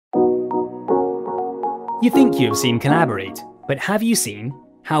You think you have seen Collaborate, but have you seen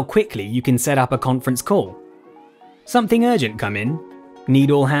how quickly you can set up a conference call? Something urgent come in? Need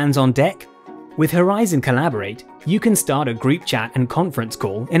all hands on deck? With Horizon Collaborate, you can start a group chat and conference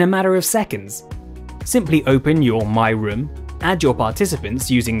call in a matter of seconds. Simply open your My Room, add your participants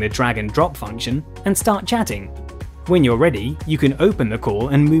using the drag and drop function, and start chatting. When you're ready, you can open the call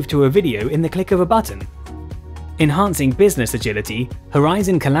and move to a video in the click of a button. Enhancing business agility,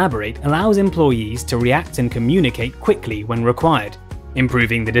 Horizon Collaborate allows employees to react and communicate quickly when required,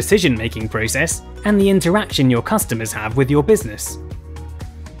 improving the decision-making process and the interaction your customers have with your business.